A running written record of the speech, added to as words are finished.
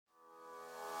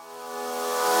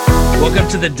Welcome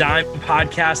to the Dime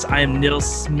Podcast. I am Nils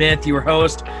Smith, your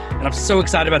host, and I'm so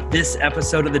excited about this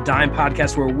episode of the Dime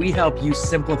Podcast where we help you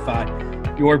simplify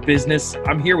your business.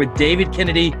 I'm here with David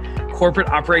Kennedy, Corporate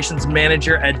Operations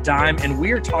Manager at Dime, and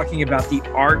we are talking about the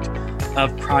art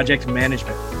of project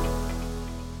management.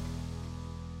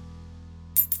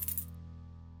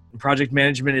 Project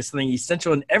management is something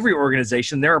essential in every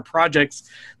organization. There are projects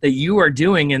that you are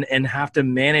doing and have to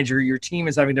manage, or your team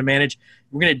is having to manage.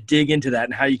 We're going to dig into that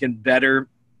and how you can better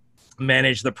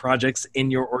manage the projects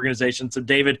in your organization. So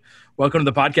David, welcome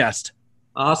to the podcast.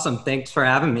 Awesome. Thanks for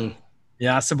having me.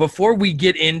 Yeah. So before we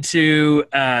get into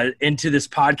this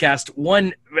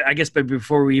podcast, but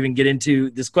before we even get into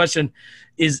this question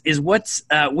is what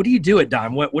do you do at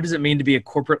Dime? What does it mean to be a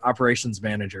corporate operations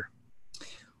manager?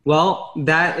 Well,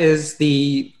 that is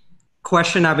the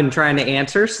question I've been trying to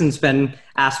answer since Ben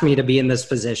asked me to be in this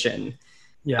position.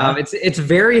 Yeah, it's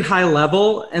very high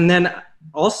level and then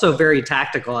also very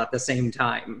tactical at the same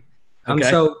time. Okay.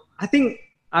 So I think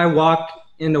I walk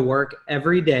into work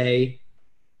every day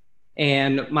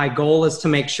and my goal is to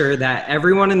make sure that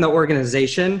everyone in the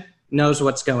organization knows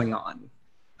what's going on.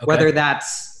 Okay. Whether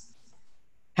that's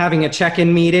having a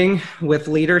check-in meeting with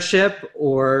leadership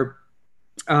or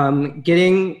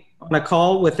getting on a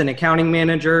call with an accounting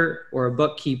manager or a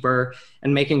bookkeeper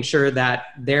and making sure that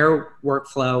their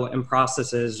workflow and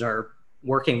processes are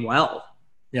working well.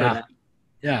 Yeah.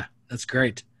 Yeah. That's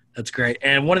great. That's great.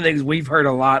 And one of the things we've heard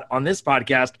a lot on this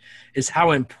podcast is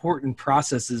how important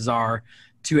processes are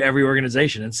to every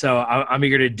organization. And so I'm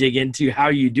eager to dig into how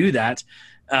you do that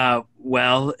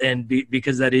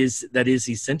because that is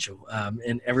essential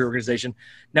in every organization.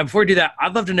 Now, before we do that,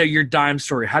 I'd love to know your Dime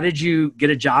story. How did you get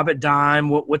a job at Dime?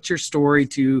 What's your story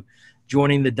to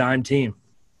joining the Dime team?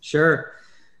 Sure.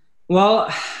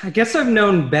 Well, I guess I've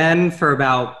known Ben for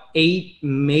about 8,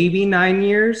 maybe 9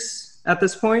 years at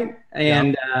this point.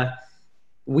 And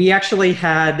we actually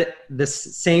had the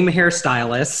same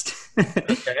hairstylist.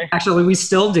 Okay. Actually, we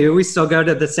still do. We still go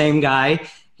to the same guy.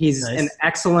 He's Nice. an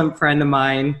excellent friend of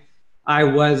mine. I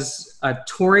was a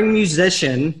touring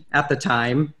musician at the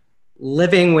time,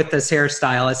 living with this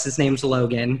hairstylist. His name's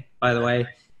Logan, by the way.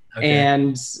 Okay.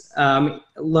 And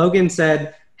Logan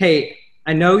said, "Hey,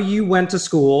 I know you went to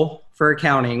school for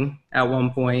accounting at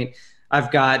one point. I've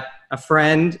got a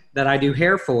friend that I do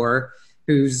hair for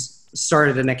who's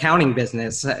started an accounting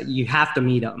business. You have to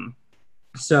meet him."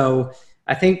 So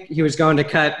I think he was going to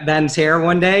cut Ben's hair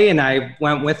one day and I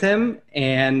went with him,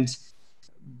 and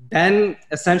Ben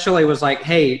essentially was like,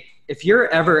 "Hey, if you're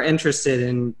ever interested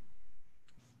in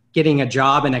getting a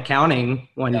job in accounting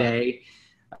one day,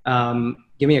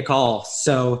 give me a call."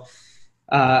 So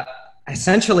I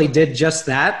essentially did just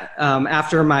that.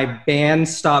 After my band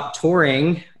stopped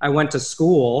touring, I went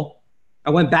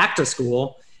back to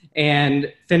school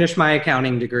and finished my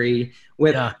accounting degree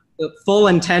with the full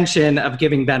intention of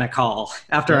giving Ben a call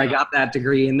after I got that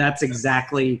degree. And that's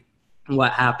exactly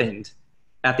what happened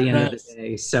at the end of the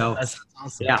day. So that's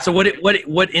awesome. Yeah. So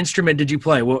what instrument did you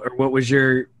play? What was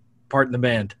your part in the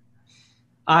band?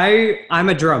 I'm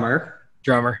a drummer.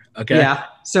 Drummer. Okay. Yeah.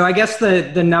 So I guess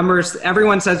the numbers,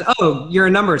 everyone says, "Oh, you're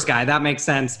a numbers guy." That makes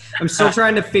sense. I'm still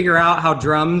trying to figure out how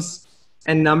drums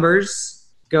and numbers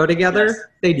go together. Yes.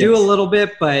 They do a little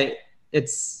bit, but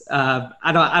it's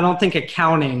I don't think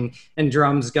accounting and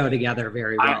drums go together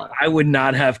very well. I would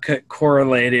not have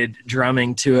correlated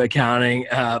drumming to accounting,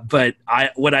 but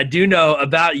what I do know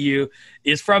about you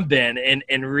is from Ben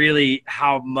and really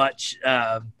how much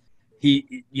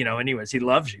he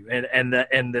loves you and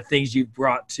the things you've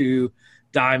brought to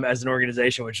Dime as an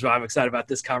organization, which is why I'm excited about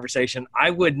this conversation.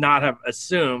 I would not have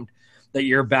assumed that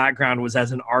your background was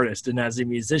as an artist and as a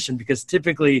musician, because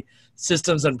typically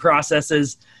systems and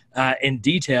processes and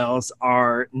details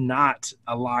are not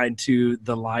aligned to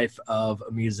the life of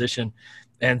a musician.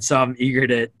 And so I'm eager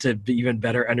to even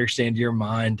better understand your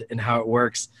mind and how it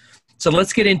works. So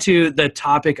let's get into the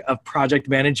topic of project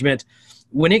management.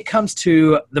 When it comes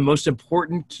to the most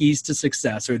important keys to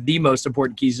success, or the most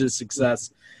important keys to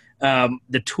success,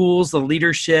 the tools, the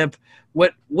leadership,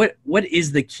 what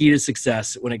is the key to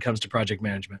success when it comes to project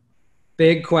management?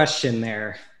 Big question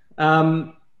there.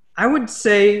 I would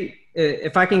say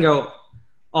if I can go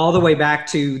all the way back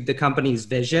to the company's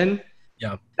vision,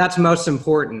 that's most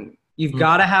important. You've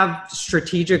got to have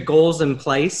strategic goals in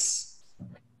place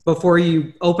before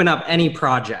you open up any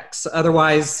projects.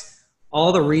 Otherwise,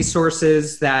 all the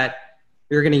resources that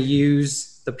you're going to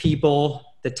use, the people,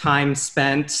 the time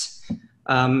spent,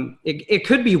 it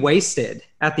could be wasted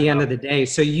at the end of the day.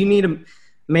 So you need to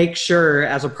make sure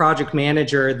as a project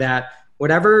manager that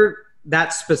whatever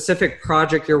that specific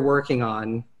project you're working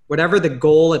on, whatever the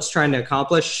goal it's trying to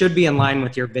accomplish should be in line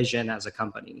with your vision as a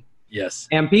company. Yes.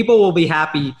 And people will be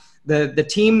happy. The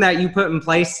team that you put in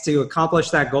place to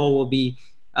accomplish that goal will be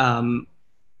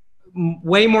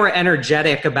way more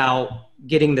energetic about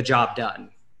getting the job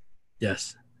done.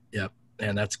 Yes. Yep.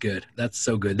 Man, that's good. That's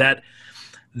so good. That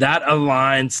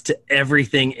aligns to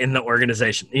everything in the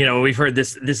organization. You know, we've heard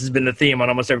this has been the theme on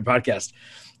almost every podcast.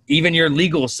 Even your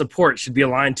legal support should be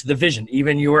aligned to the vision.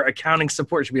 Even your accounting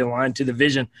support should be aligned to the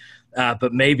vision.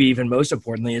 But maybe even most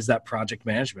importantly is that project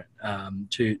management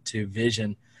to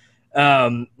vision.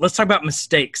 Let's talk about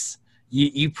mistakes.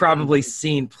 You've probably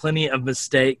seen plenty of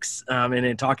mistakes and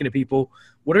in talking to people.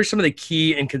 What are some of the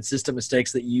key and consistent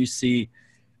mistakes that you see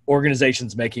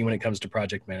organizations making when it comes to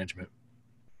project management?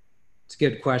 It's a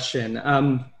good question.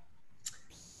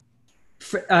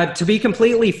 To be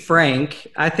completely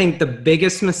frank, I think the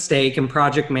biggest mistake in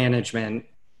project management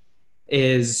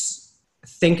is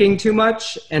thinking too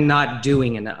much and not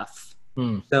doing enough.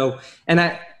 So, and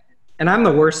I'm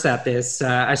the worst at this.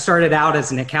 I started out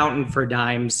as an accountant for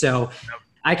Dime, so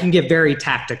I can get very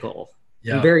tactical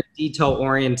and very detail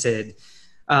oriented.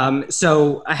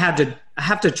 So I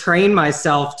have to train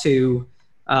myself to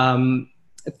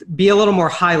be a little more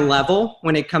high level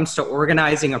when it comes to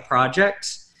organizing a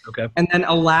project. Okay. And then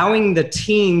allowing the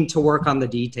team to work on the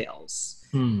details.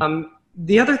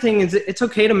 The other thing is it's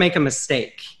okay to make a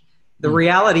mistake. The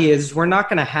reality is we're not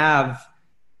going to have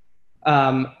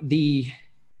the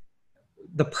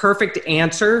perfect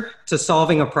answer to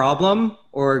solving a problem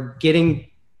or getting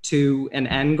to an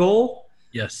end goal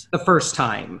the first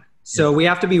time. So we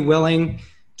have to be willing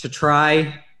to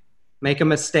try, make a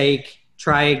mistake,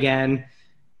 try again,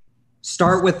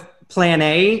 start with plan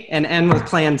A and end with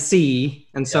plan C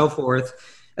and so forth,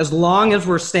 as long as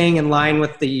we're staying in line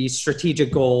with the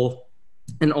strategic goal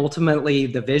and ultimately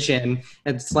the vision.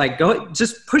 It's like,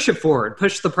 just push it forward,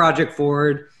 push the project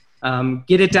forward,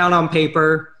 get it down on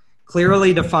paper,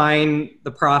 clearly define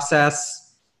the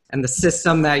process and the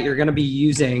system that you're going to be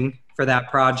using for that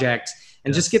project,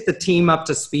 and just get the team up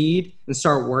to speed and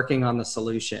start working on the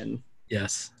solution.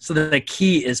 Yes. So the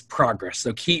key is progress.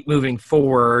 So keep moving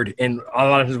forward. And a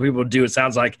lot of times people do, it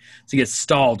sounds like, to get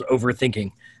stalled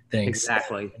overthinking things.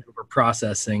 Exactly. Over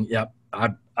processing. Yep.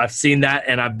 I've seen that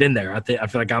and I've been there. I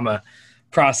feel like I'm a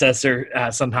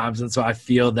processor sometimes. And so I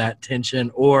feel that tension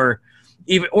or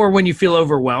when you feel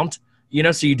overwhelmed,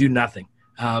 so you do nothing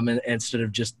and instead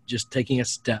of just taking a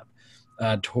step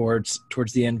towards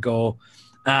the end goal.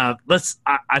 I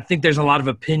think there's a lot of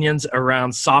opinions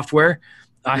around software.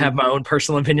 I have my own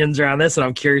personal opinions around this, and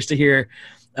I'm curious to hear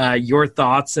your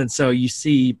thoughts. And so you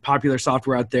see popular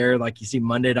software out there, like you see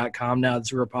Monday.com now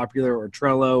that's real popular, or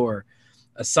Trello, or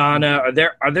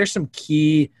Asana. Are there some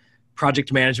key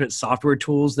project management software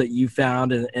tools that you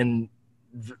found and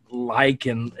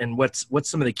what's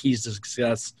some of the keys to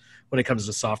success when it comes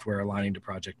to software aligning to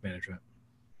project management?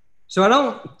 So I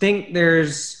don't think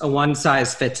there's a one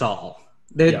size fits all.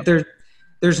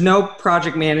 There's no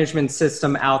project management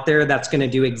system out there that's going to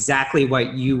do exactly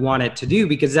what you want it to do,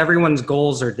 because everyone's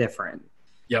goals are different.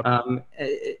 Yep.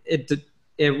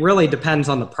 It really depends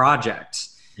on the project.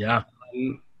 Yeah.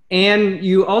 And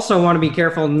you also want to be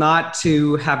careful not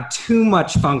to have too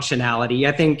much functionality.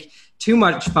 I think too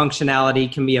much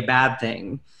functionality can be a bad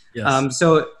thing. Yes.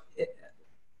 So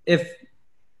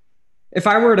if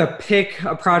I were to pick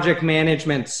a project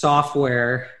management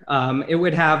software, it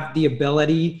would have the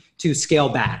ability to scale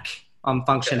back on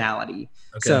functionality.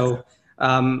 Okay. So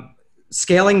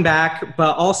scaling back,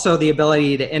 but also the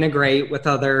ability to integrate with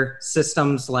other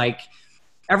systems. Like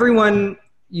everyone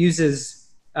uses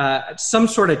some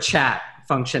sort of chat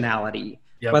functionality,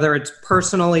 whether it's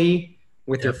personally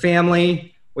with your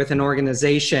family, with an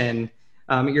organization.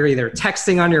 You're either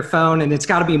texting on your phone, and it's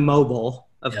got to be mobile,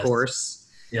 of course.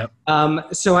 Yep.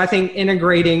 So I think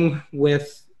integrating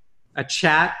with a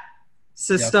chat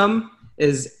system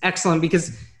is excellent, because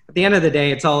at the end of the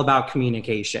day, it's all about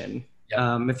communication.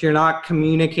 Yep. If you're not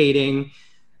communicating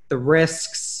the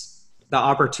risks, the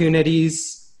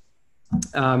opportunities,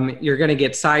 you're going to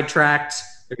get sidetracked.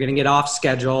 You're going to get off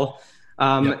schedule.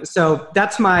 So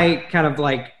that's my kind of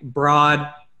like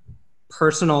broad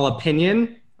personal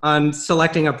opinion on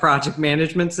selecting a project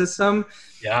management system.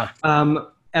 Yeah.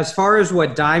 As far as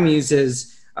what Dime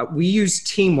uses, we use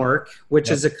Teamwork,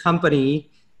 which is a company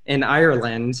in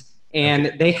Ireland,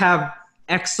 and they have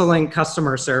excellent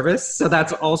customer service. So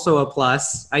that's also a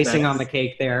plus, icing on the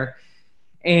cake there.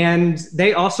 And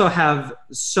they also have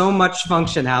so much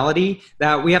functionality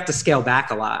that we have to scale back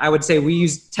a lot. I would say we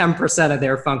use 10% of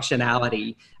their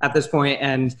functionality at this point.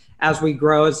 And as we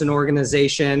grow as an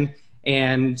organization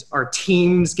and our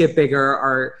teams get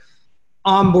bigger,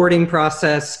 onboarding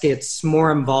process gets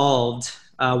more involved,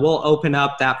 we'll open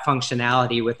up that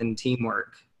functionality within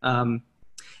Teamwork. And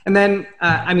then,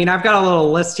 I've got a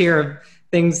little list here of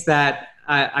things that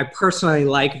I personally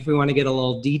like if we want to get a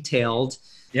little detailed.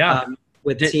 Yeah.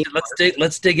 With Teamwork.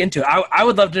 Let's dig into it. I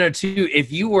would love to know too,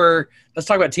 let's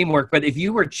talk about Teamwork, but if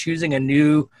you were choosing a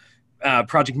new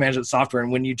project management software,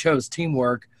 and when you chose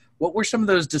Teamwork, what were some of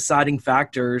those deciding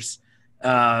factors?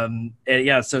 So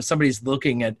if somebody's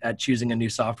looking at choosing a new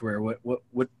software,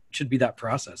 what should be that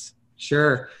process?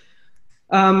 Sure.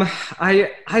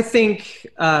 I think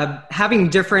having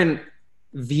different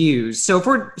views. So if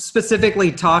we're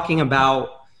specifically talking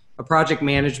about a project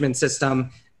management system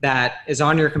that is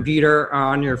on your computer or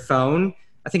on your phone,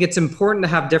 I think it's important to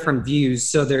have different views.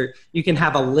 So there, you can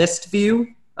have a list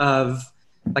view of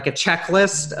like a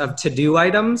checklist of to-do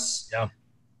items. Yeah.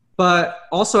 But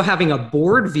also having a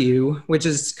board view, which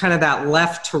is kind of that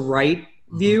left to right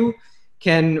view,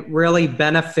 can really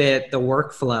benefit the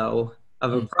workflow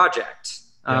of a project.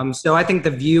 So I think the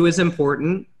view is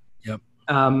important. Yep.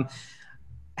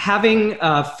 Having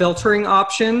filtering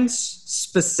options,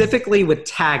 specifically with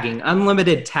tagging,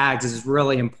 unlimited tags is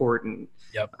really important.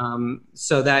 Yep.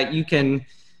 So that you can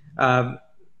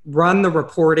run the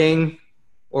reporting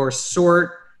or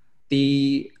sort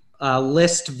the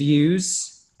list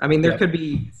views. I mean, there could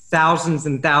be thousands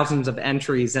and thousands of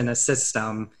entries in a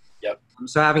system. Yep.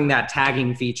 So having that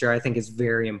tagging feature, I think, is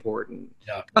very important.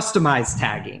 Yeah. Customized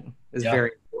tagging is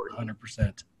very important.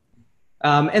 100%.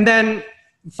 And then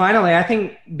finally, I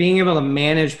think being able to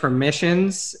manage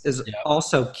permissions is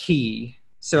also key.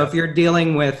 So if you're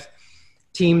dealing with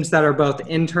teams that are both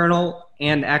internal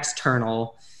and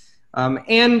external,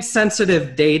 and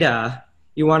sensitive data,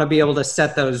 you want to be able to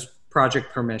set those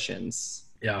project permissions.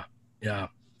 Yeah. Yeah.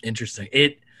 Interesting.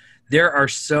 There are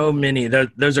so many,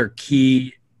 those are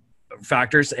key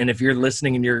factors. And if you're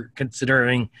listening and you're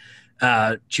considering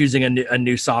choosing a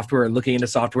new software or looking into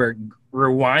software,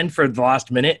 rewind for the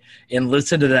last minute and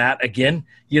listen to that again,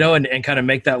 and kind of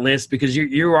make that list, because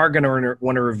you are going to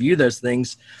want to review those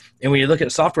things. And when you look at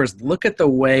softwares, look at the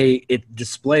way it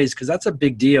displays, because that's a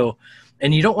big deal.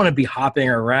 And you don't want to be hopping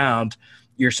around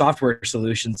your software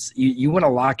solutions. You want to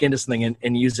lock into something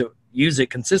and use it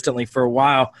consistently for a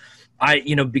while.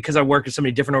 Because I work with so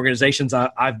many different organizations,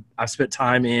 I've spent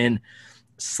time in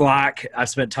Slack. I've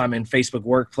spent time in Facebook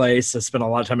Workplace. I spent a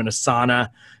lot of time in Asana,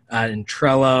 in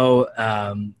Trello,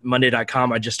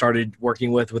 Monday.com. I just started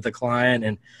working with a client,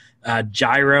 and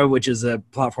Gyro, which is a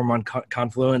platform on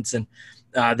Confluence. And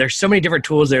there's so many different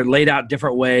tools. They're laid out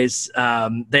different ways.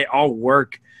 They all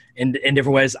work in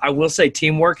different ways. I will say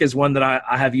Teamwork is one that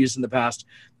I have used in the past,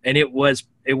 and it was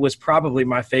probably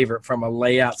my favorite from a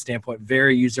layout standpoint.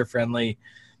 Very user friendly.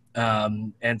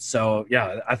 And so,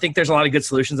 I think there's a lot of good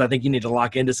solutions. I think you need to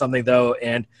lock into something though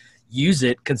and use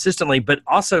it consistently. But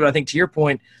also, I think to your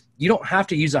point, you don't have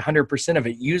to use 100% of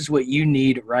it. Use what you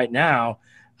need right now,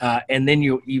 and then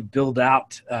you build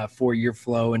out for your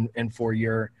flow and for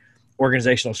your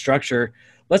organizational structure.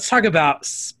 Let's talk about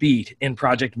speed in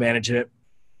project management,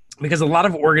 because a lot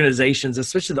of organizations,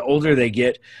 especially the older they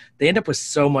get, they end up with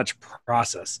so much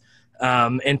process.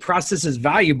 And process is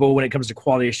valuable when it comes to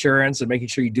quality assurance and making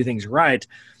sure you do things right.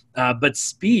 But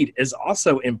speed is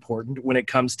also important when it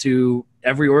comes to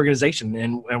every organization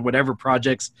and whatever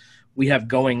projects we have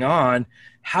going on.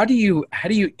 How do you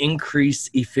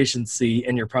increase efficiency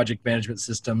in your project management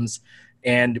systems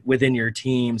and within your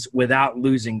teams without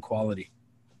losing quality?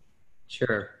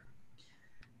 Sure.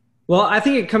 Well, I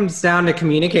think it comes down to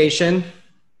communication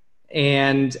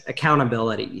and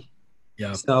accountability.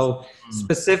 Yeah. So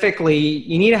specifically,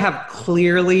 you need to have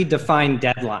clearly defined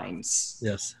deadlines.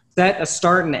 Yes. Set a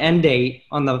start and end date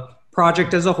on the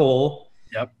project as a whole.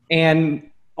 Yep. And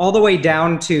all the way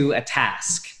down to a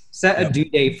task. Set a due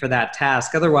date for that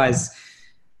task. Otherwise,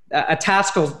 a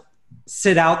task will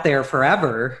sit out there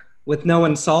forever with no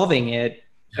one solving it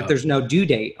if there's no due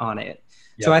date on it.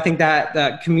 Yep. So I think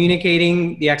that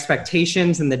communicating the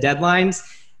expectations and the deadlines,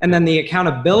 and then the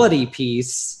accountability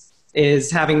piece is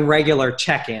having regular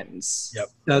check-ins. Yep.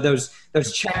 So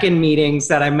those check-in meetings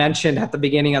that I mentioned at the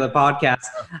beginning of the podcast,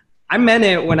 I meant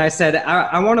it when I said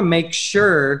I want to make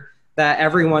sure that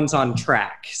everyone's on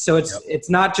track. So it's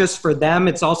not just for them,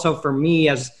 it's also for me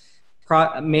as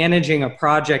managing a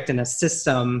project and a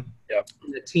system,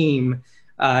 the team,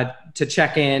 to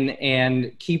check in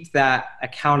and keep that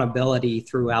accountability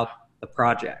throughout the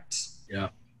project. Yeah,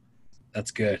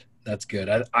 that's good. That's good.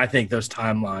 I think those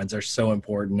timelines are so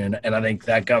important. And I think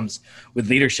that comes with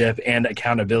leadership, and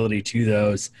accountability to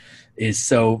those is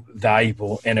so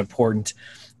valuable and important.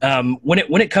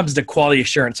 when it comes to quality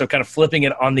assurance, so kind of flipping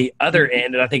it on the other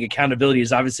end, and I think accountability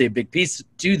is obviously a big piece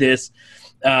to this.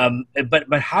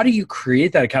 But how do you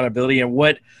create that accountability, and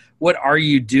what are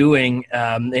you doing?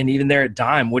 And even there at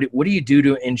Dime, what do you do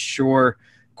to ensure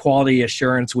quality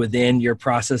assurance within your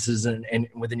processes and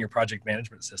within your project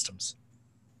management systems?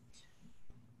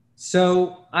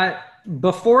 So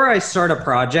before I start a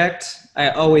project, I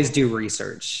always do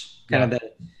research, kind of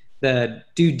the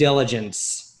due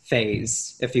diligence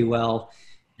phase, if you will.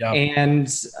 Yeah. And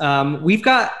we've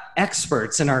got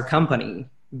experts in our company.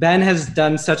 Ben has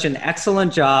done such an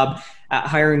excellent job at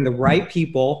hiring the right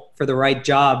people for the right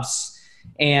jobs.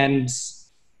 And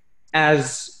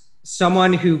as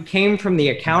someone who came from the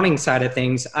accounting side of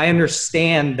things, I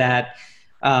understand that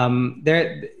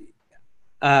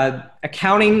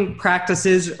accounting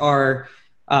practices are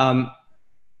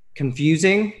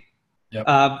confusing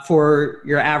for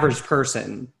your average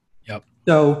person. Yep.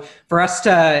 So for us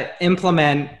to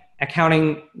implement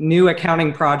new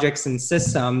accounting projects and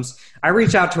systems, I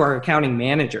reach out to our accounting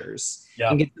managers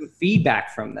and get some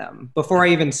feedback from them before I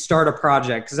even start a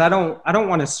project, because I don't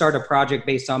want to start a project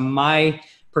based on my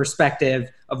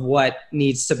perspective of what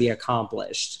needs to be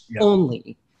accomplished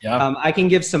only. I can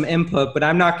give some input, but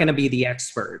I'm not going to be the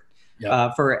expert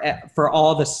for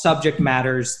all the subject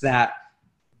matters that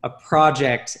a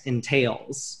project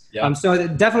entails. So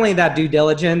definitely that due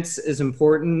diligence is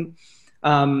important.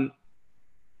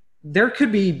 There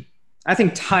could be, I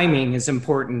think timing is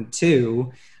important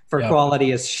too for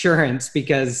quality assurance,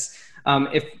 because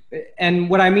and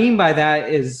what I mean by that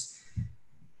is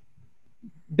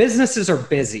businesses are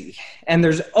busy and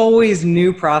there's always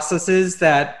new processes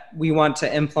that we want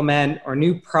to implement or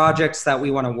new projects that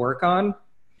we want to work on.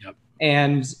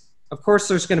 And of course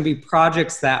there's going to be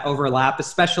projects that overlap,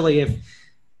 especially if,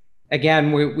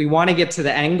 again, we want to get to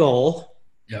the end goal.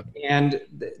 And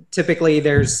typically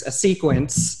there's a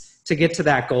sequence to get to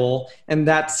that goal, and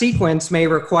that sequence may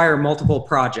require multiple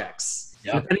projects.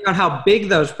 Depending on how big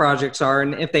those projects are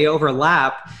and if they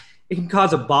overlap, it can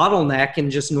cause a bottleneck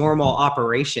in just normal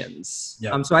operations.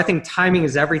 So I think timing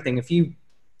is everything. If you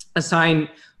assign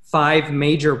 5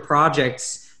 major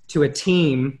projects to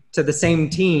the same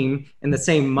team in the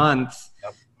same month,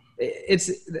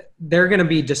 they're going to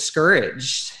be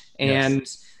discouraged, and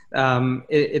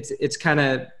it's kind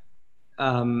of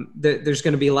there's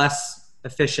going to be less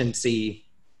efficiency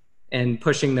in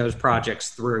pushing those projects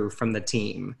through from the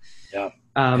team.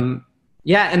 And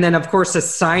then of course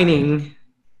assigning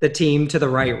the team to the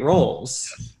right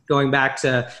roles, going back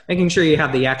to making sure you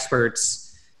have the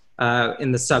experts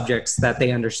in the subjects that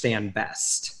they understand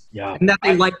best, and that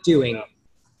they like doing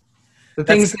the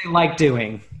things they like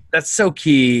doing. That's so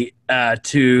key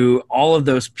to all of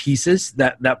those pieces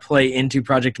that play into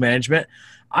project management.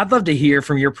 I'd love to hear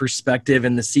from your perspective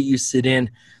in the seat you sit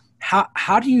in.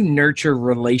 How do you nurture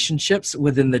relationships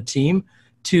within the team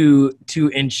to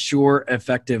ensure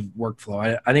effective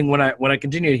workflow? I think when I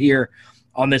continue to hear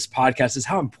on this podcast is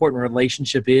how important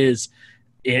relationship is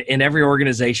in every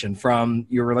organization, from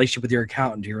your relationship with your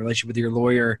accountant to your relationship with your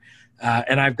lawyer.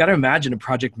 And I've got to imagine in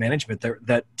project management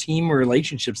that team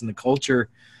relationships and the culture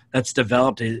that's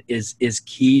developed is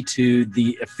key to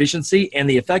the efficiency and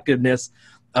the effectiveness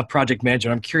of project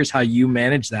management. I'm curious how you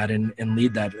manage that and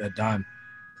lead that at Dime.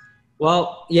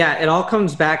 Well, it all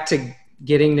comes back to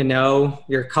getting to know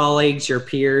your colleagues, your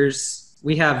peers.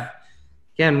 We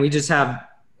just have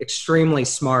extremely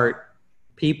smart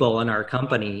people in our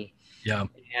company.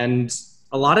 And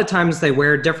a lot of times they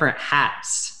wear different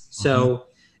hats. So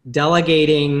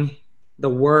delegating the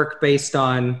work based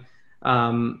on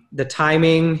the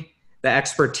timing, the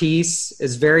expertise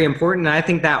is very important. And I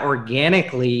think that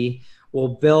organically will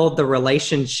build the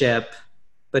relationship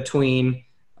between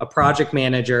a project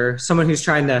manager, someone who's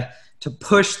trying to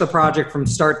push the project from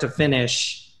start to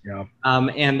finish,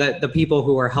 and the people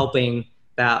who are helping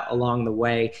that along the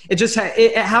way.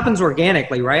 It happens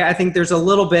organically, right? I think there's a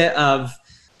little bit of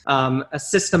a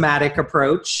systematic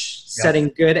approach,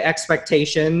 setting good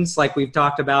expectations, like we've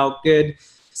talked about, good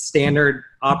standard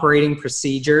operating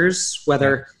procedures,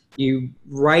 whether you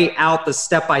write out the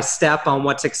step-by-step on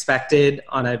what's expected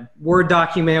on a Word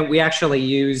document. We actually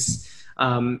use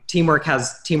Teamwork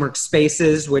has Teamwork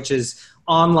Spaces, which is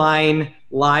online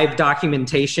live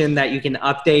documentation that you can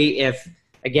update if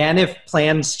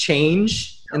plans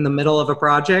change in the middle of a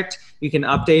project, you can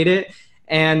update it.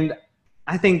 And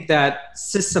I think that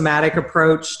systematic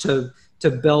approach to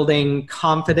building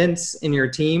confidence in your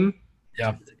team is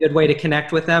a good way to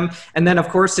connect with them. And then of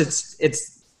course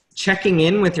it's checking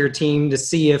in with your team to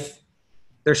see if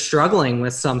they're struggling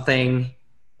with something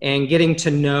and getting to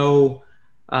know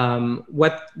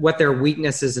what their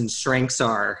weaknesses and strengths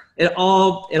are. It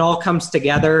all comes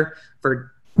together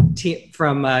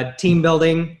from a team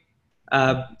building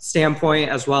standpoint,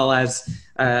 as well as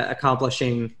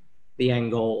accomplishing the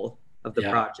end goal of the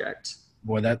project.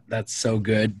 Boy, that's so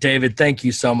good. David, thank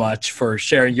you so much for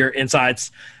sharing your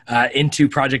insights into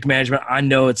project management. I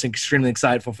know it's extremely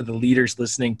insightful for the leaders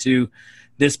listening to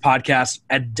this podcast.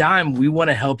 At Dime, we want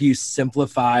to help you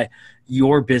simplify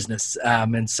your business.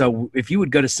 And so if you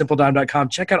would go to simpledime.com,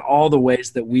 check out all the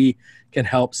ways that we can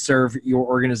help serve your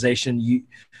organization.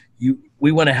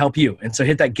 We want to help you. And so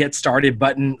hit that get started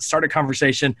button, start a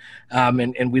conversation,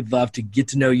 and we'd love to get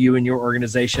to know you and your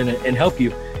organization and help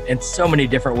you in so many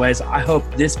different ways. I hope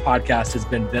this podcast has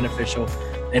been beneficial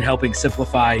in helping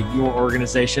simplify your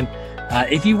organization.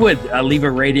 If you would leave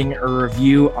a rating or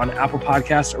review on Apple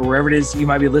Podcasts or wherever it is you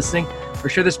might be listening, or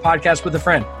share this podcast with a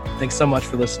friend. Thanks so much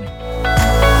for listening.